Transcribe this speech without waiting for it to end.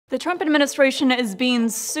The Trump administration is being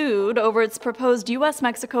sued over its proposed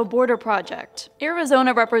U.S.-Mexico border project.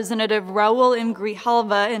 Arizona Representative Raul M.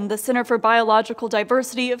 Grijalva and the Center for Biological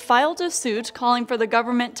Diversity filed a suit calling for the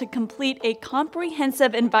government to complete a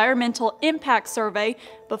comprehensive environmental impact survey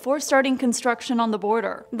before starting construction on the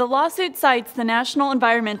border. The lawsuit cites the National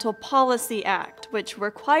Environmental Policy Act, which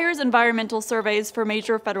requires environmental surveys for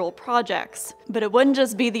major federal projects. But it wouldn't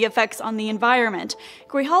just be the effects on the environment.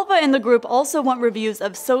 Grijalva and the group also want reviews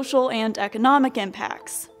of social and economic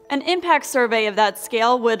impacts. An impact survey of that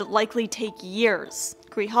scale would likely take years.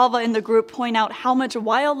 Grijalva and the group point out how much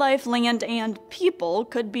wildlife, land, and people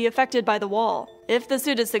could be affected by the wall. If the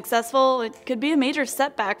suit is successful, it could be a major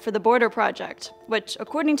setback for the border project, which,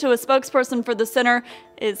 according to a spokesperson for the center,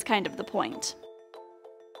 is kind of the point.